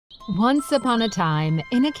Once upon a time,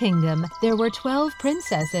 in a kingdom, there were 12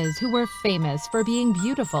 princesses who were famous for being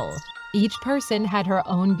beautiful. Each person had her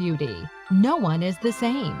own beauty. No one is the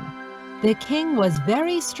same. The king was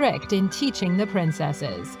very strict in teaching the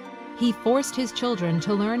princesses. He forced his children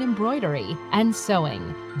to learn embroidery and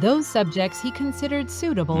sewing, those subjects he considered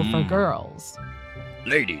suitable for girls.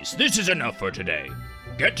 Ladies, this is enough for today.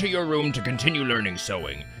 Get to your room to continue learning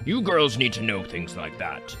sewing. You girls need to know things like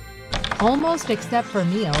that. Almost except for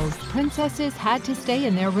meals, princesses had to stay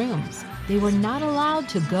in their rooms. They were not allowed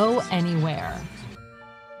to go anywhere.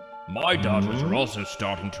 My daughters are also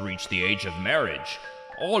starting to reach the age of marriage.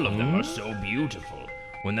 All of them are so beautiful.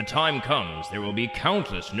 When the time comes, there will be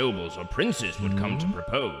countless nobles or princes would come to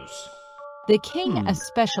propose. The king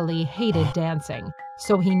especially hated dancing,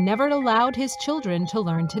 so he never allowed his children to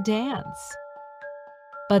learn to dance.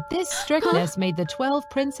 But this strictness made the 12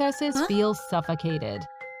 princesses feel suffocated.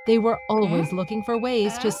 They were always looking for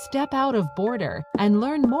ways to step out of border and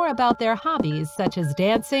learn more about their hobbies such as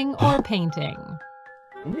dancing or painting.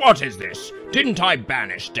 What is this? Didn't I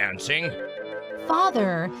banish dancing?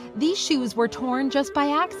 Father, these shoes were torn just by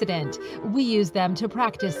accident. We used them to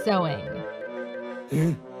practice sewing.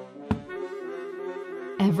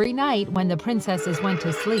 Every night when the princesses went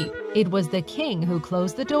to sleep, it was the king who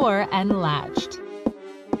closed the door and latched.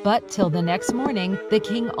 But till the next morning, the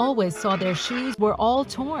king always saw their shoes were all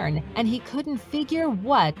torn, and he couldn't figure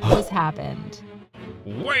what was happened.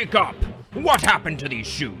 Wake up! What happened to these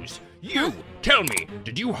shoes? You! Tell me,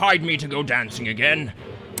 did you hide me to go dancing again?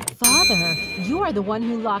 Father, you are the one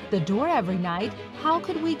who locked the door every night. How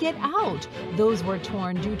could we get out? Those were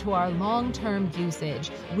torn due to our long-term usage.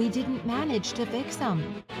 We didn't manage to fix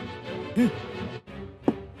them.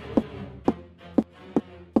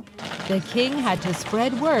 The king had to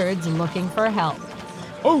spread words looking for help.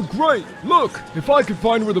 Oh great! Look! If I could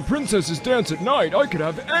find where the princesses dance at night, I could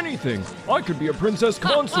have anything! I could be a princess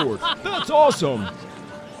consort! That's awesome!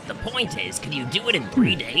 The point is, can you do it in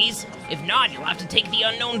 3 days? If not, you'll have to take the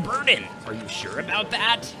unknown burden. Are you sure about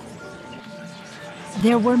that?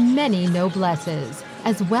 There were many noblesses,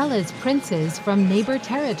 as well as princes from neighbor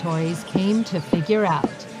territories came to figure out.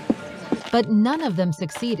 But none of them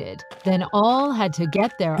succeeded. Then all had to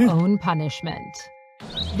get their own punishment.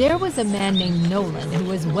 There was a man named Nolan who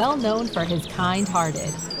was well known for his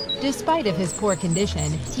kind-hearted. Despite of his poor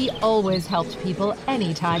condition, he always helped people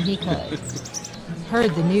anytime he could.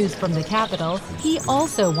 Heard the news from the capital, he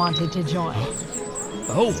also wanted to join.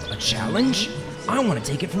 Oh, a challenge? I want to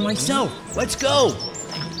take it for myself. Let's go!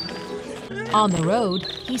 On the road,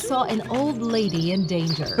 he saw an old lady in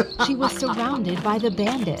danger. She was surrounded by the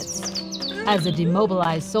bandits. As a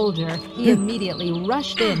demobilized soldier, he immediately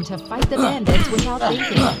rushed in to fight the bandits without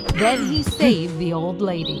thinking. Then he saved the old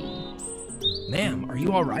lady. Ma'am, are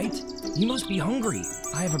you all right? You must be hungry.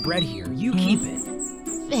 I have a bread here. You keep it.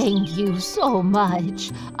 Thank you so much.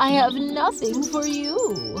 I have nothing for you.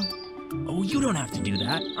 Oh, you don't have to do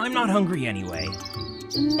that. I'm not hungry anyway.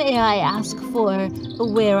 May I ask for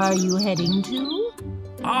where are you heading to?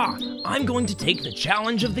 Ah, I'm going to take the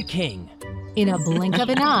challenge of the king. In a blink of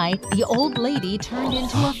an eye, the old lady turned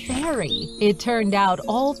into a fairy. It turned out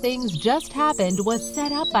all things just happened was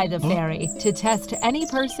set up by the fairy to test any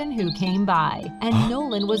person who came by. And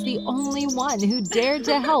Nolan was the only one who dared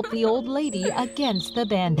to help the old lady against the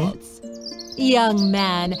bandits. Young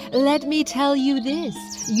man, let me tell you this.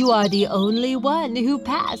 You are the only one who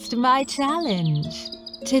passed my challenge.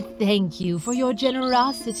 To thank you for your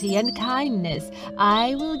generosity and kindness,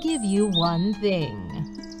 I will give you one thing.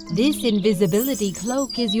 This invisibility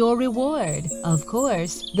cloak is your reward. Of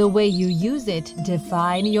course, the way you use it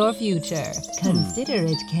defines your future. Consider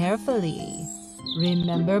it carefully.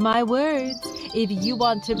 Remember my words. If you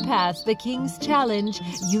want to pass the king's challenge,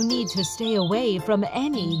 you need to stay away from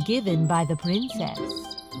any given by the princess.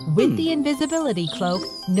 With the invisibility cloak,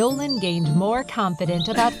 Nolan gained more confidence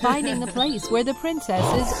about finding the place where the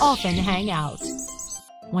princesses often hang out.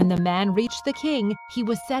 When the man reached the king, he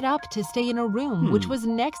was set up to stay in a room which was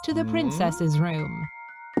next to the princess's room.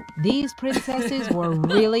 These princesses were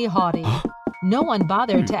really haughty. No one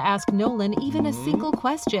bothered to ask Nolan even a single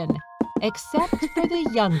question, except for the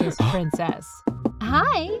youngest princess.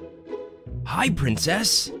 Hi! Hi,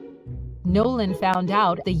 princess. Nolan found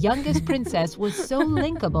out the youngest princess was so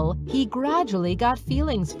linkable, he gradually got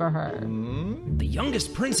feelings for her. The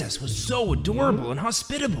youngest princess was so adorable and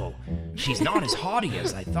hospitable. She's not as haughty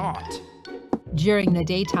as I thought. During the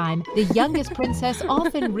daytime, the youngest princess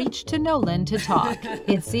often reached to Nolan to talk.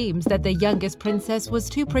 It seems that the youngest princess was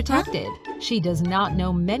too protected. She does not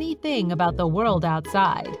know many things about the world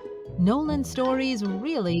outside. Nolan's stories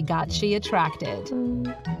really got she attracted.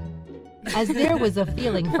 As there was a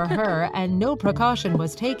feeling for her and no precaution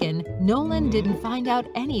was taken, Nolan didn't find out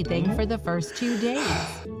anything for the first 2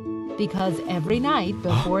 days. Because every night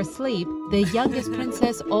before sleep, the youngest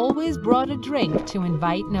princess always brought a drink to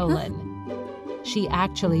invite Nolan. She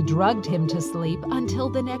actually drugged him to sleep until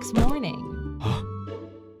the next morning.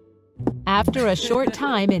 After a short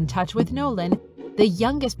time in touch with Nolan, the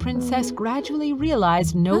youngest princess gradually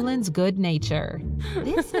realized Nolan's good nature.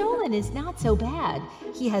 This Nolan is not so bad.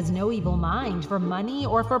 He has no evil mind for money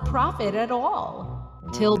or for profit at all.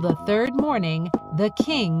 Till the 3rd morning, the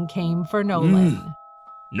king came for Nolan.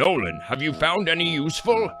 Nolan, have you found any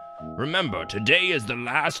useful? Remember, today is the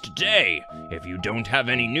last day. If you don't have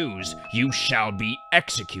any news, you shall be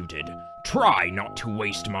executed. Try not to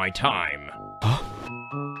waste my time.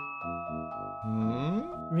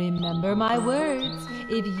 Remember my words.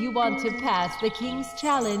 If you want to pass the king's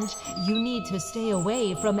challenge, you need to stay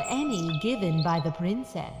away from any given by the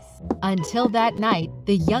princess. Until that night,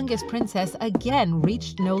 the youngest princess again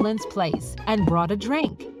reached Nolan's place and brought a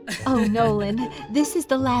drink. Oh, Nolan, this is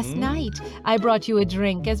the last night. I brought you a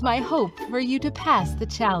drink as my hope for you to pass the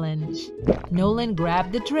challenge. Nolan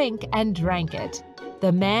grabbed the drink and drank it.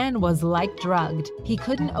 The man was like drugged. He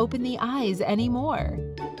couldn't open the eyes anymore.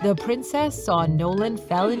 The princess saw Nolan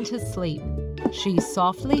fell into sleep. She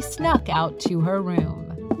softly snuck out to her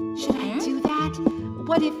room. Should I do that?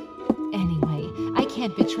 What if... Anyway, I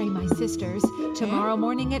can't betray my sisters. Tomorrow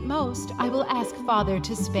morning at most, I will ask Father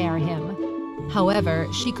to spare him. However,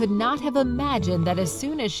 she could not have imagined that as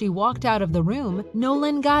soon as she walked out of the room,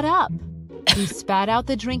 Nolan got up. He spat out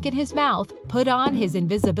the drink in his mouth, put on his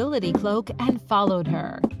invisibility cloak, and followed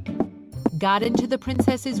her. Got into the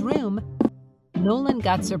princess's room. Nolan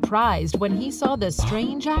got surprised when he saw the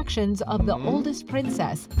strange actions of the oldest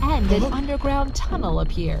princess, and an underground tunnel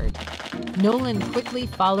appeared. Nolan quickly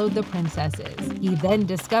followed the princesses. He then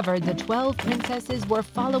discovered the 12 princesses were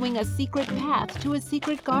following a secret path to a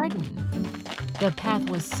secret garden. The path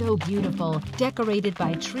was so beautiful, decorated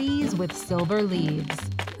by trees with silver leaves.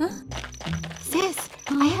 Sis,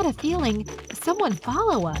 I had a feeling someone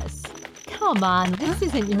follow us. Come on, this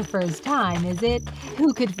isn't your first time, is it?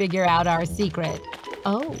 Who could figure out our secret?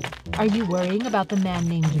 Oh, are you worrying about the man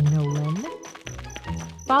named Nolan?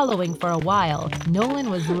 Following for a while, Nolan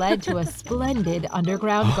was led to a splendid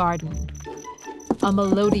underground garden. A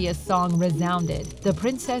melodious song resounded. The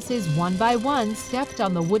princesses one by one stepped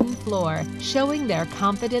on the wooden floor, showing their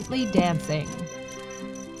confidently dancing.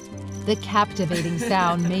 The captivating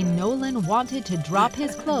sound made Nolan wanted to drop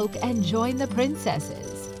his cloak and join the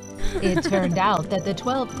princesses. It turned out that the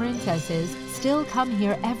 12 princesses still come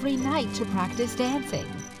here every night to practice dancing.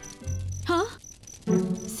 Huh?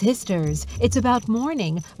 Sisters, it's about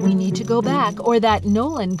morning. We need to go back or that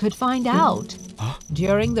Nolan could find out.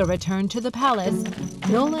 During the return to the palace,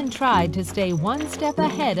 Nolan tried to stay one step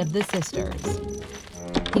ahead of the sisters.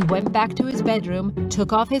 He went back to his bedroom,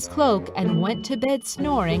 took off his cloak, and went to bed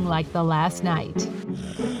snoring like the last night.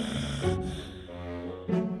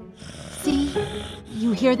 See?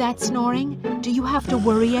 You hear that snoring? Do you have to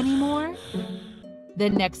worry anymore? The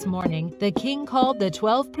next morning, the king called the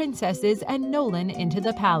 12 princesses and Nolan into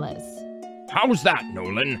the palace. How's that,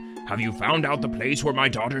 Nolan? Have you found out the place where my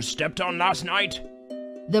daughter stepped on last night?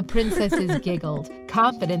 The princesses giggled,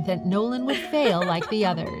 confident that Nolan would fail like the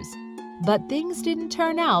others. But things didn't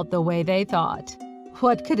turn out the way they thought.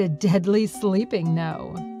 What could a deadly sleeping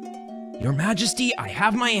know? Your Majesty, I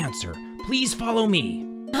have my answer. Please follow me.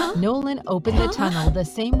 Nolan opened the tunnel the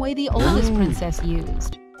same way the oldest princess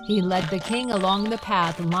used. He led the king along the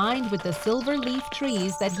path lined with the silver leaf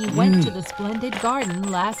trees that he went to the splendid garden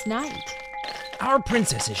last night. Our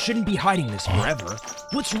princesses shouldn't be hiding this forever.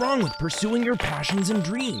 What's wrong with pursuing your passions and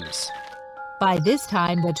dreams? By this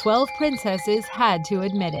time, the 12 princesses had to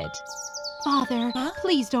admit it. Father,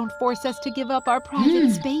 please don't force us to give up our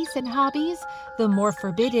private space and hobbies. The more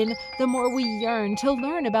forbidden, the more we yearn to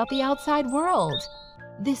learn about the outside world.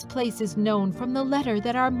 This place is known from the letter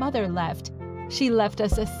that our mother left. She left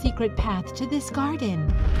us a secret path to this garden.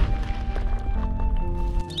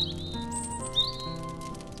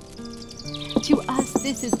 To us,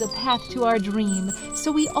 this is the path to our dream,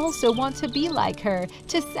 so we also want to be like her,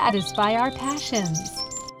 to satisfy our passions.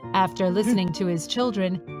 After listening to his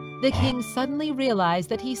children, the king suddenly realized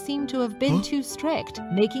that he seemed to have been too strict,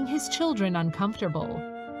 making his children uncomfortable.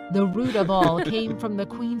 The root of all came from the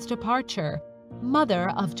queen's departure,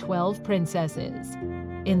 mother of 12 princesses.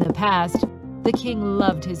 In the past, the king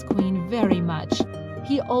loved his queen very much.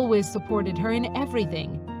 He always supported her in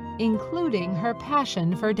everything. including her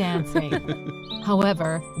passion for dancing.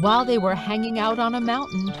 However, while they were hanging out on a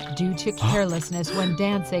mountain, due to carelessness when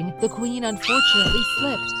dancing, the queen unfortunately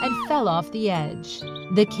slipped and fell off the edge.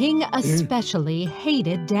 The king especially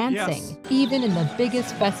hated dancing. Even in the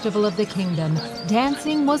biggest festival of the kingdom,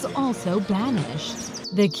 dancing was also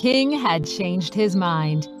banished. The king had changed his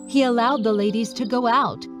mind. He allowed the ladies to go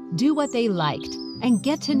out, do what they liked, and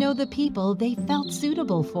get to know the people they felt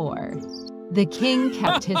suitable for. The king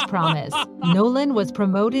kept his promise. Nolan was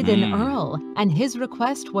promoted an earl, and his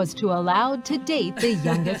request was to allowed to date the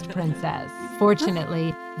youngest princess.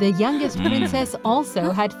 Fortunately, the youngest princess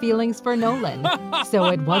also had feelings for Nolan, so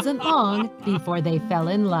it wasn't long before they fell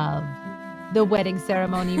in love. The wedding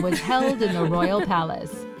ceremony was held in the royal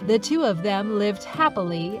palace. The two of them lived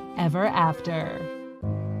happily ever after.